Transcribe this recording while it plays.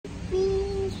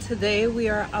Today we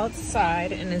are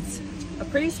outside and it's a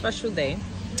pretty special day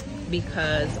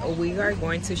because we are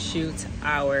going to shoot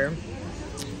our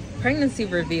pregnancy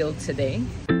reveal today.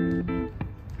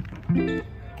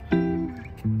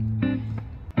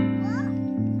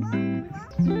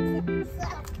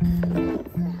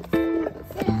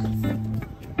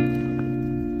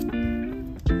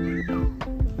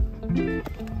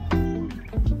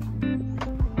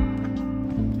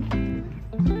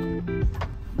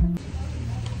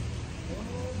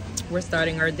 We're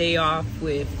starting our day off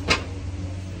with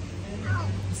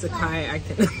Sakai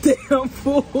acting a damn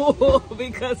fool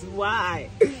because why?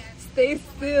 Stay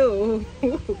still.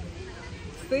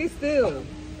 Stay still.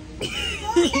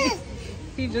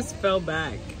 He just fell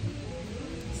back.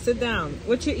 Sit down.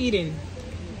 What you eating?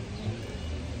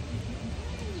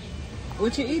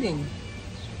 What you eating?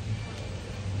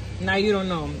 Now you don't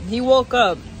know. He woke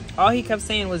up. All he kept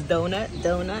saying was donut,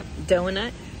 donut,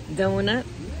 donut, donut.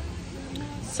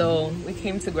 So we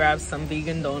came to grab some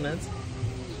vegan donuts.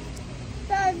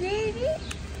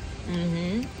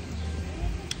 Mm-hmm.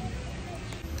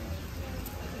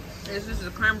 This is the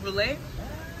creme brulee,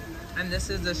 and this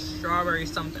is the strawberry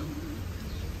something.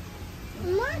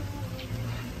 What?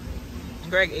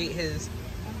 Greg ate his.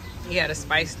 He had a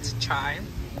spiced chai,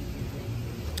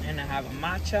 and I have a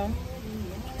matcha.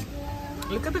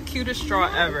 Look at the cutest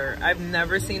straw ever. I've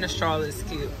never seen a straw this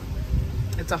cute.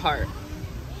 It's a heart.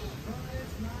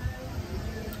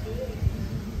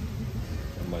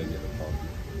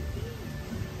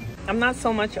 I'm not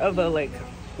so much of a like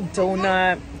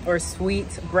donut or sweet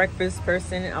breakfast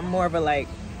person. I'm more of a like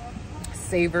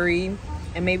savory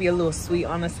and maybe a little sweet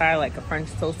on the side, like a French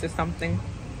toast or something.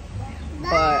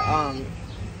 But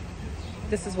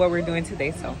this is what we're doing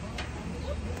today, so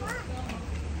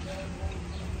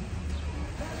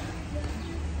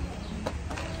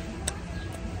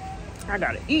I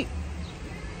gotta eat.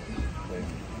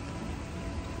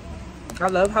 I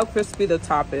love how crispy the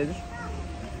top is.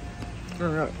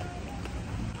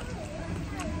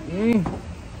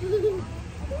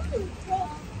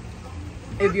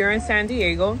 If you're in San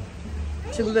Diego,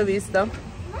 Chula Vista,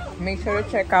 make sure to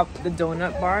check out the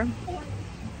donut bar.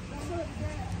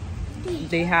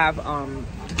 They have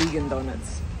vegan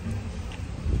donuts.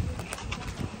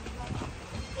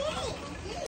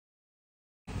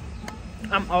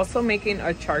 I'm also making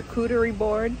a charcuterie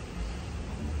board,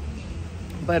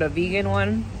 but a vegan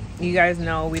one. You guys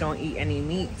know we don't eat any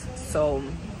meat, so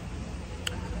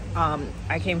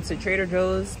I came to Trader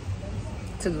Joe's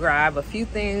to grab a few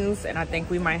things, and I think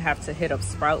we might have to hit up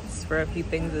Sprouts for a few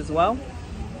things as well.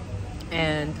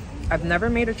 And I've never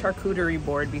made a charcuterie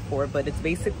board before, but it's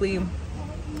basically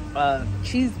a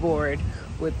cheese board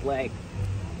with like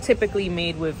typically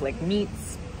made with like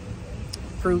meats,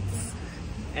 fruits,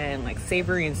 and like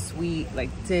savory and sweet like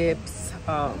dips,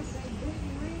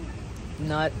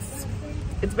 nuts.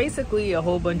 It's basically a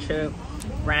whole bunch of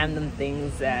random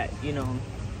things that, you know,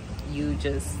 you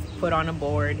just put on a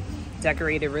board,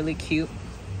 decorate it really cute,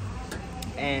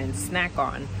 and snack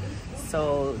on.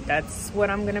 So that's what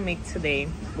I'm gonna make today.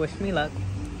 Wish me luck.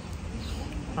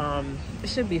 It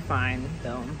should be fine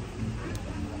though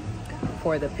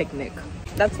for the picnic.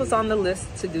 That's what's on the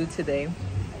list to do today.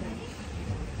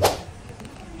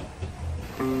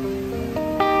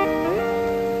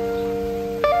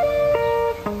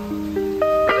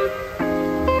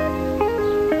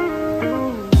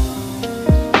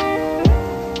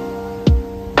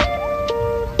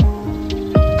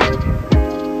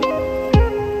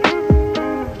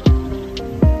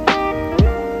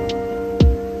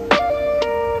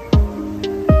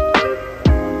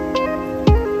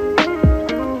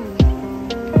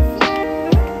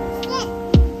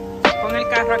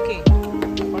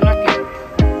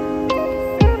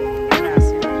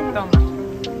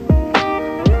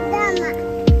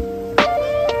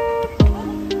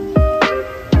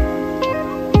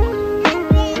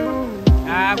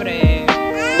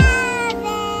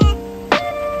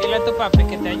 papi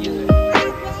que te ayude.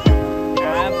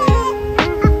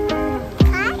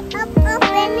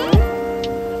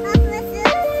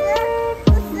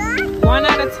 One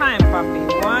at a time,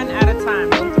 papi. One at a time.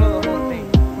 Don't throw the whole thing.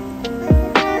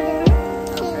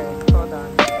 Okay, hold on.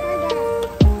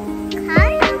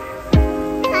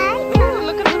 Ooh,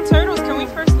 look at the turtles. Can we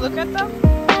first look at them?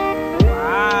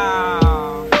 Wow.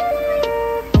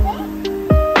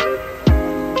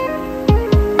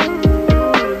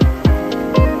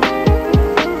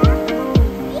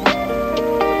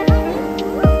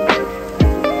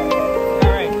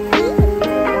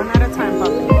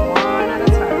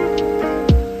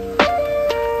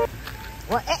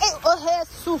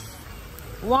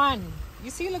 One. You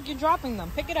see, look, you're dropping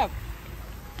them. Pick it up.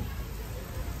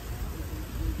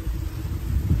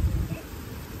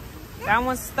 That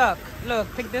one's stuck. Look,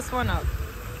 pick this one up.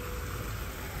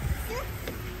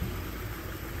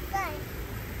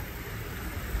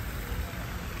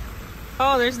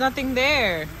 Oh, there's nothing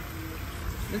there.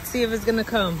 Let's see if it's gonna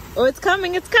come. Oh, it's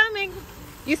coming, it's coming.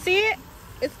 You see it?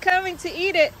 It's coming to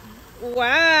eat it.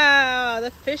 Wow,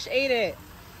 the fish ate it.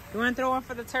 You wanna throw one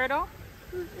for the turtle?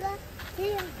 Why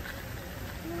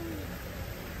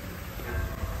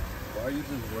are you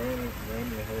just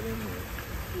ramming your head in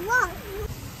there? What?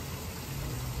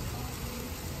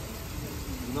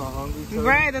 You not hungry, turtle?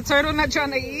 Right, the turtle not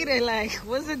trying to eat it. Like,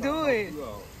 what's it doing?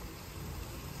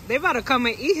 They about to come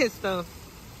and eat his stuff.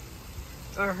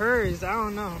 Or hers, I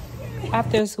don't know.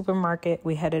 After the supermarket,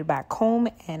 we headed back home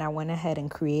and I went ahead and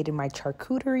created my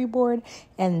charcuterie board.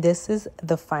 And this is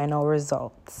the final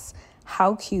results.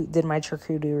 How cute did my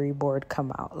charcuterie board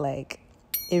come out? Like,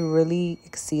 it really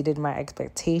exceeded my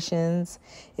expectations.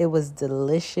 It was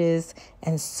delicious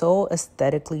and so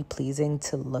aesthetically pleasing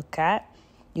to look at.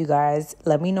 You guys,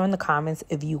 let me know in the comments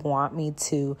if you want me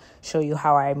to show you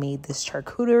how I made this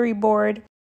charcuterie board.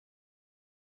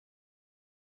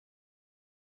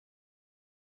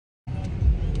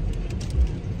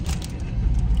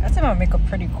 That's gonna make it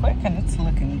pretty quick and it's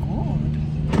looking good.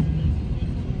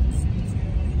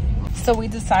 So we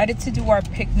decided to do our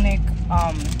picnic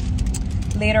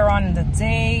later on in the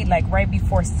day, like right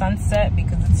before sunset,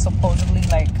 because it's supposedly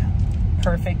like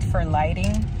perfect for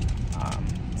lighting.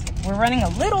 We're running a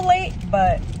little late,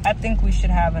 but I think we should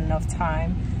have enough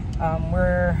time.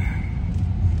 We're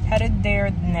headed there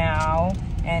now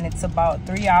and it's about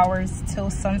 3 hours till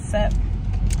sunset.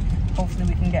 Hopefully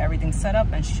we can get everything set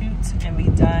up and shoot and be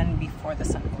done before the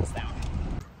sun goes down.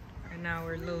 And now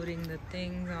we're loading the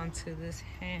things onto this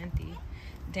handy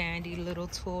dandy little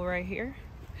tool right here.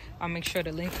 I'll make sure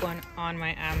to link one on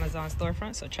my Amazon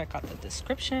storefront, so check out the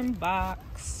description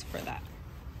box for that.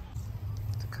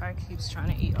 The car keeps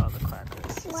trying to eat all the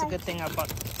crackers. It's a good thing I bought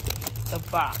the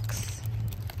box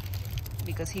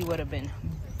because he would have been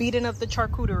beating up the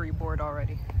charcuterie board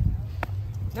already.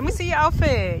 Let me see your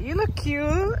outfit. You look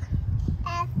cute.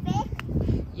 Outfit?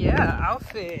 Yeah,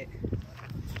 outfit.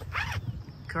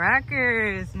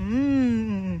 Crackers.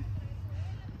 Mmm.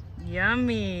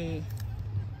 Yummy.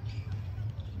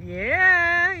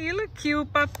 Yeah, you look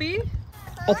cute, puppy.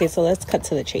 Okay, so let's cut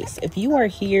to the chase. If you are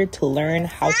here to learn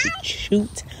how to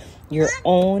shoot your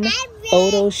own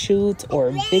photo shoot or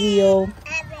video,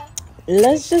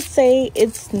 let's just say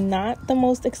it's not the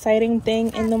most exciting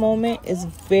thing in the moment. It's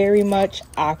very much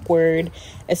awkward,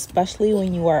 especially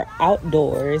when you are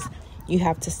outdoors. You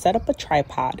have to set up a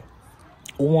tripod,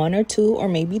 1 or 2 or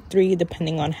maybe 3,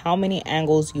 depending on how many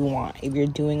angles you want if you're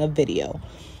doing a video.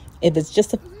 If it's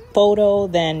just a photo,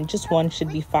 then just one should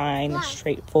be fine,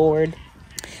 straightforward.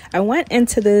 I went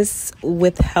into this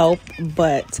with help,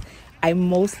 but I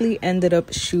mostly ended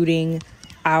up shooting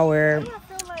our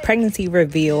pregnancy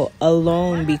reveal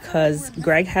alone because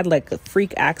Greg had like a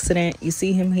freak accident. You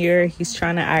see him here, he's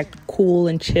trying to act cool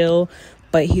and chill,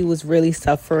 but he was really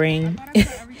suffering.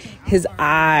 His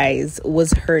eyes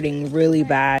was hurting really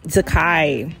bad.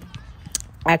 Zakai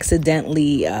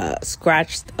accidentally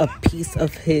scratched a piece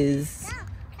of his,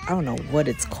 I don't know what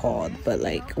it's called, but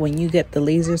like when you get the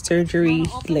laser surgery,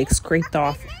 he like scraped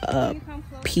off a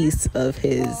piece of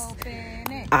his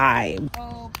eye.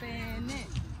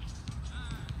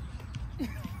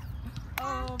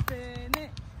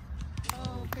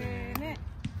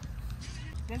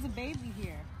 There's a baby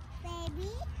here. Baby?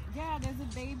 Yeah, there's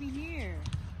a baby here.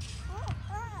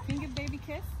 Can you give baby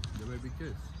kiss? The baby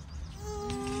kiss.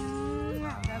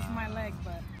 That's my leg,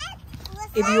 but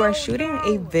if you are shooting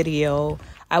a video,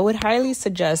 I would highly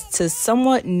suggest to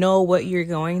somewhat know what you're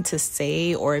going to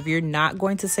say, or if you're not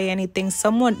going to say anything,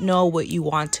 somewhat know what you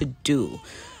want to do.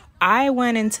 I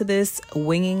went into this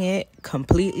winging it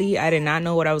completely. I did not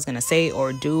know what I was going to say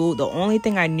or do. The only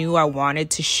thing I knew I wanted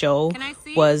to show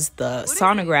was the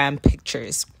sonogram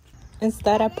pictures.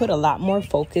 Instead, I put a lot more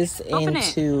focus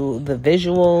into the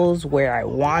visuals, where I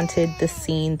wanted the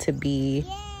scene to be.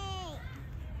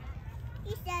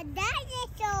 It's a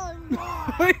dinosaur.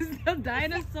 Is that a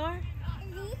dinosaur?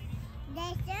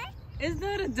 It's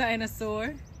not a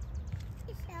dinosaur.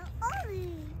 It's a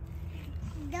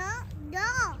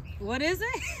dog. What is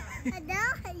it? A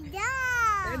dog.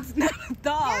 It's not a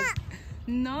dog.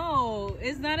 No,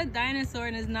 it's not a dinosaur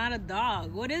and it's not a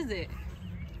dog. What is it?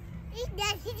 It's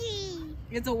a city.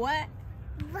 It's a what?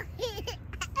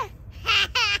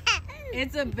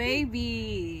 It's a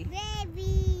baby.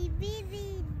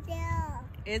 Baby dog.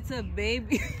 It's a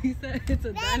baby. He said it's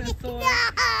a dinosaur.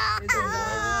 It's a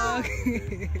dog.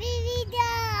 Baby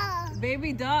dog.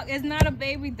 Baby dog. It's not a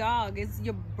baby dog. It's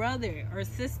your brother or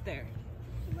sister.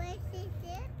 Where's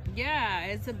Yeah,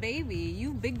 it's a baby.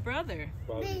 You big brother.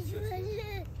 Probably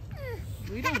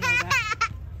We don't know that.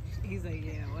 He's like,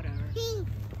 yeah, whatever.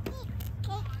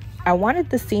 I wanted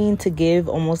the scene to give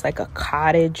almost like a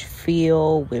cottage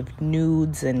feel with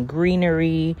nudes and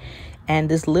greenery and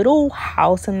this little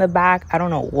house in the back. I don't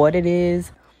know what it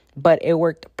is, but it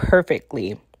worked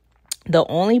perfectly. The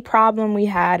only problem we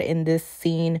had in this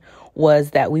scene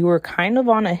was that we were kind of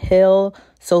on a hill,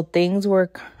 so things were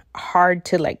hard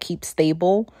to like keep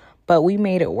stable, but we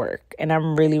made it work, and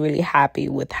I'm really, really happy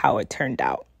with how it turned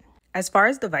out. As far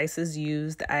as devices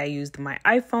used, I used my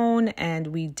iPhone, and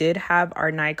we did have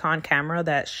our Nikon camera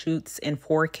that shoots in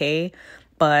 4K,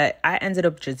 but I ended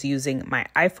up just using my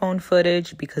iPhone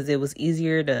footage because it was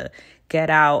easier to get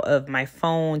out of my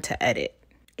phone to edit.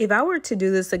 If I were to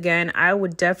do this again, I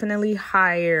would definitely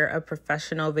hire a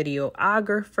professional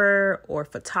videographer or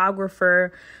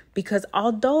photographer, because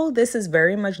although this is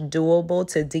very much doable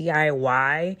to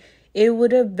DIY, it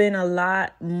would have been a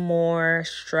lot more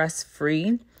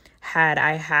stress-free had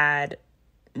I had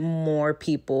more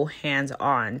people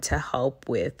hands-on to help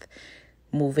with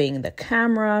moving the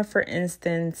camera, for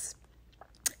instance,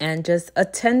 and just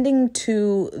attending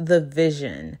to the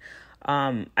vision.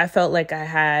 I felt like I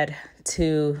had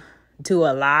to do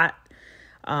a lot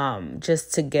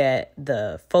just to get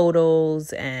the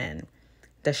photos and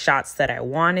the shots that I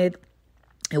wanted.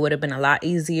 It would have been a lot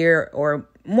easier or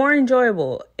more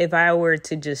enjoyable if I were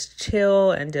to just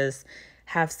chill and just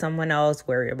have someone else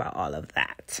worry about all of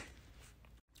that.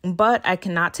 But I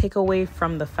cannot take away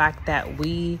from the fact that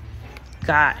we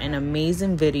got an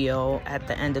amazing video at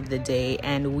the end of the day,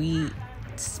 and we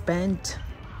spent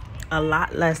a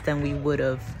lot less than we would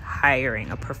have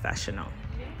hiring a professional.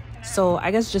 So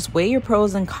I guess just weigh your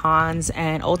pros and cons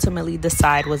and ultimately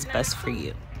decide what's best for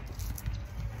you.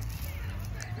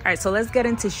 All right, so let's get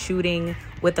into shooting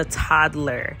with a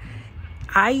toddler.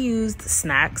 I used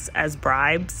snacks as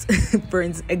bribes. For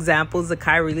example,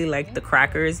 Zakai really liked the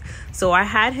crackers. So I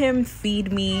had him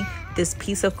feed me this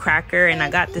piece of cracker, and I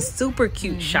got this super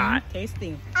cute shot.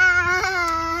 Tasty.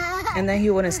 And then he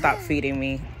wouldn't stop feeding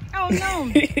me. Oh,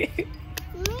 no.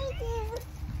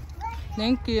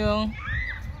 Thank you.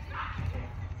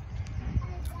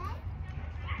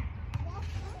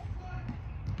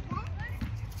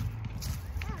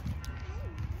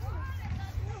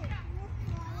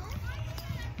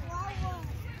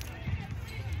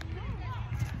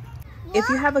 If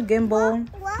you have a gimbal,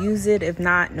 use it. If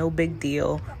not, no big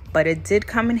deal. But it did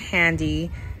come in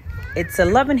handy. It's a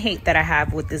love and hate that I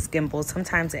have with this gimbal.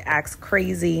 Sometimes it acts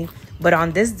crazy. But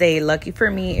on this day, lucky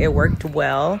for me, it worked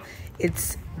well.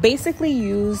 It's basically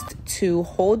used to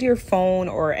hold your phone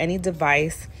or any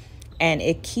device, and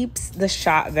it keeps the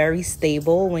shot very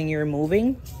stable when you're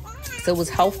moving. So it was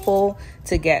helpful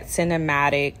to get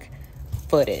cinematic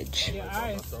footage. Your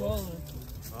eye is swollen.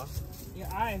 Huh? Your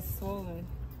eye is swollen.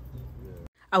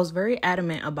 I was very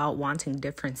adamant about wanting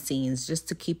different scenes just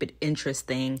to keep it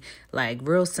interesting, like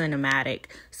real cinematic.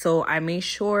 So I made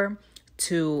sure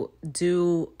to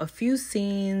do a few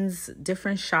scenes,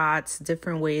 different shots,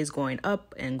 different ways going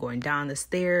up and going down the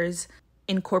stairs,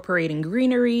 incorporating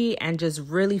greenery and just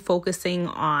really focusing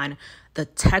on the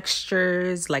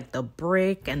textures like the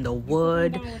brick and the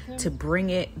wood to bring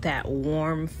it that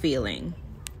warm feeling.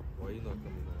 Why you not coming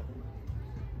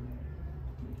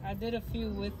out? I did a few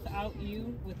without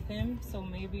you, with him, so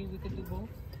maybe we could do both.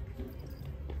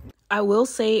 I will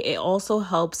say it also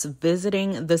helps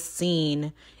visiting the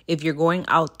scene. If you're going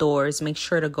outdoors, make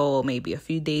sure to go maybe a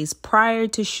few days prior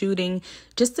to shooting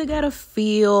just to get a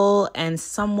feel and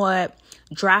somewhat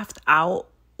draft out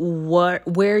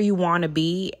where you want to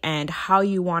be and how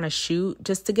you want to shoot,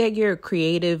 just to get your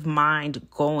creative mind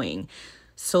going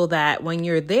so that when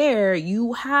you're there,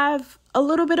 you have a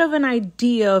little bit of an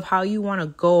idea of how you want to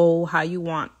go, how you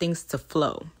want things to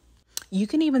flow. You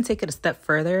can even take it a step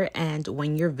further, and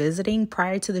when you're visiting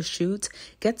prior to the shoot,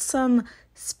 get some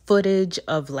footage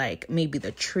of like maybe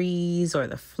the trees or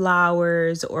the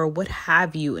flowers or what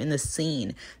have you in the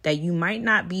scene that you might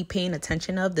not be paying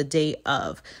attention of the day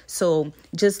of. So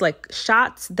just like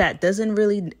shots that doesn't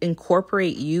really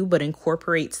incorporate you but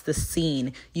incorporates the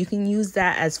scene, you can use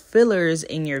that as fillers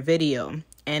in your video,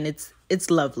 and it's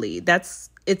lovely.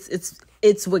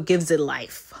 It's what gives it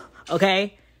life.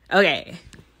 Okay.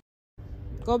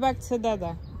 Go back to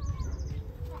Dada.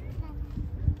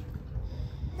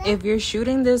 If you're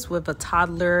shooting this with a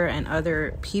toddler and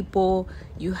other people,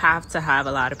 you have to have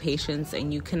a lot of patience,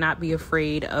 and you cannot be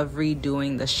afraid of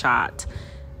redoing the shot.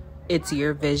 It's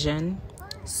your vision.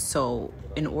 So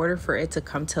in order for it to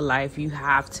come to life, you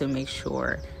have to make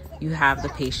sure you have the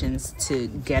patience to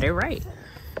get it right.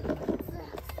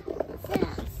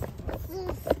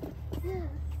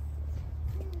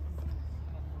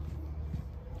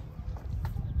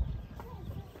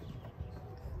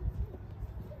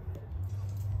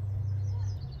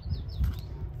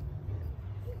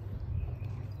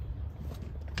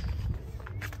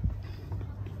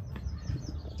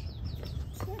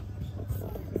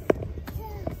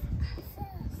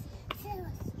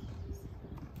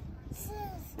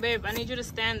 Babe, I need you to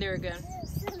stand there again.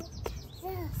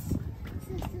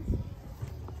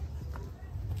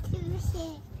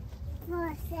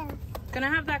 Can I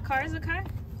have that car, Zakai?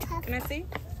 Can I see?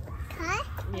 Car?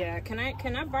 Yeah, can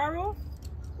I borrow?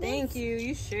 Thank you.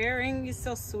 You sharing? You're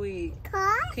so sweet.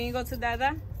 Car? Can you go to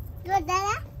Dada? Go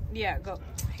Dada? Yeah, go.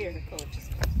 Here, go.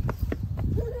 Just go.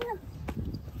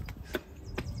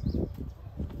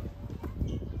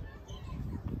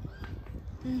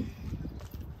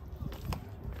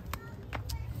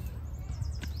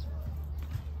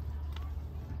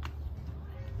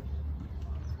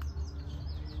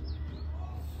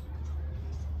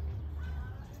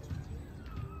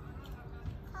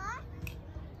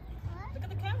 Look at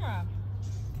the camera.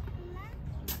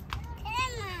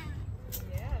 Camera.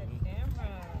 Yeah,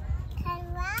 camera.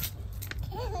 Camera.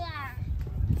 Camera.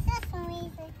 That's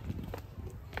amazing.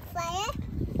 Fire.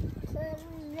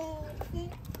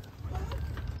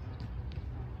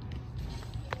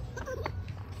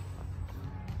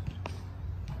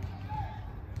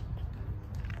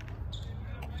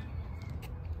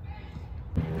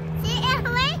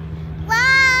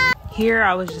 Here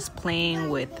I was just playing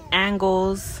with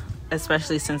angles,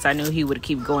 especially since I knew he would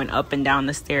keep going up and down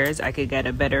the stairs. I could get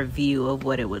a better view of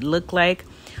what it would look like.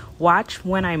 Watch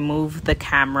when I move the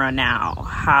camera now,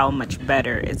 how much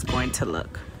better it's going to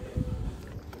look.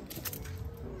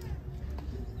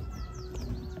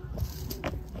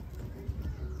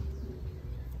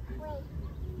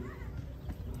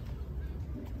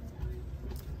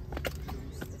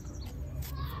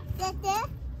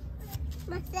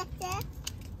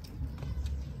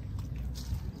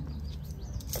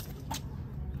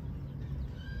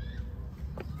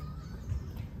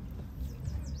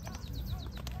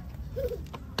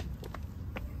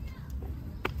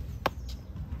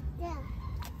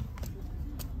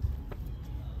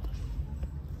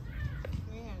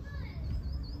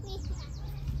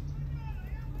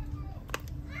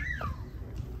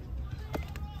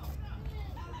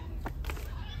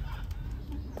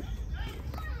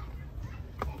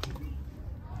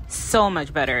 So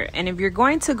much better. And if you're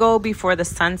going to go before the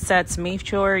sun sets, make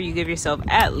sure you give yourself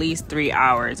at least 3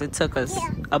 hours. It took us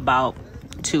about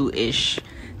 2-ish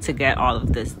to get all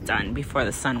of this done before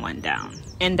the sun went down.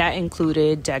 And that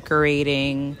included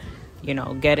decorating, you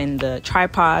know, getting the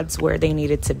tripods where they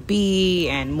needed to be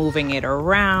and moving it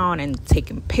around and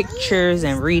taking pictures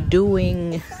and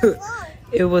redoing.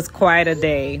 It was quite a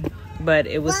day, but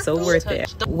it was so worth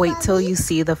it. Wait till you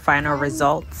see the final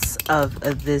results of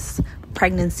this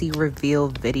pregnancy reveal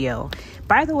video.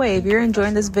 By the way, if you're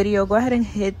enjoying this video, go ahead and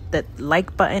hit the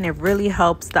like button. It really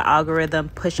helps the algorithm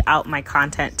push out my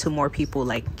content to more people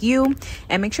like you.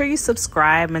 And make sure you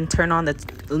subscribe and turn on the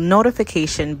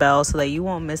notification bell so that you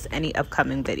won't miss any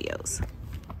upcoming videos.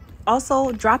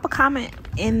 Also, drop a comment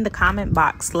in the comment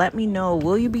box. Let me know,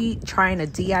 will you be trying to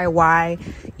DIY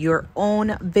your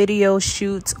own video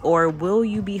shoots, or will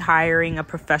you be hiring a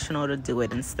professional to do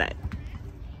it instead?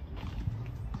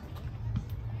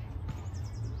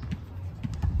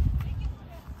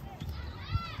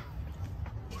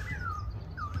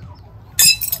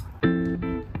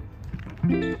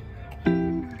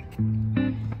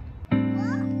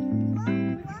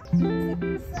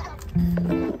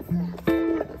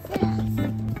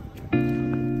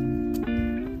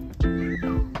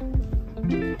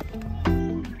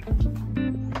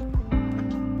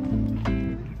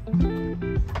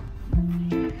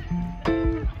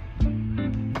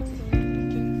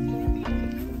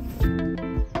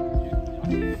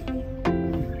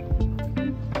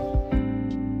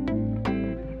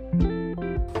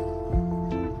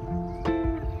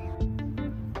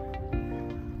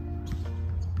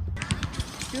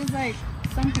 Feels like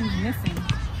something's missing.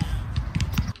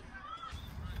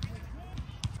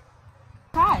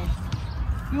 Hi,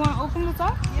 you want to open this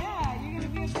up? Yeah, you're gonna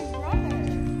be a big brother.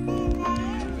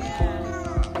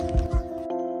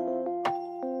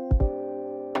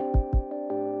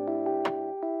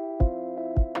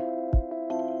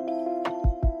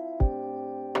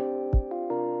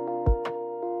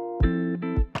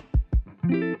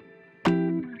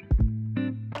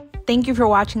 Thank you for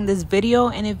watching this video,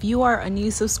 and if you are a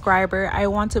new subscriber, I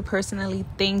want to personally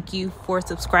thank you for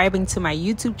subscribing to my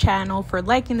YouTube channel, for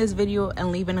liking this video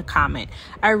and leaving a comment.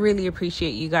 I really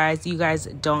appreciate you guys. You guys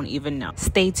don't even know.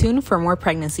 Stay tuned for more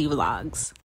pregnancy vlogs.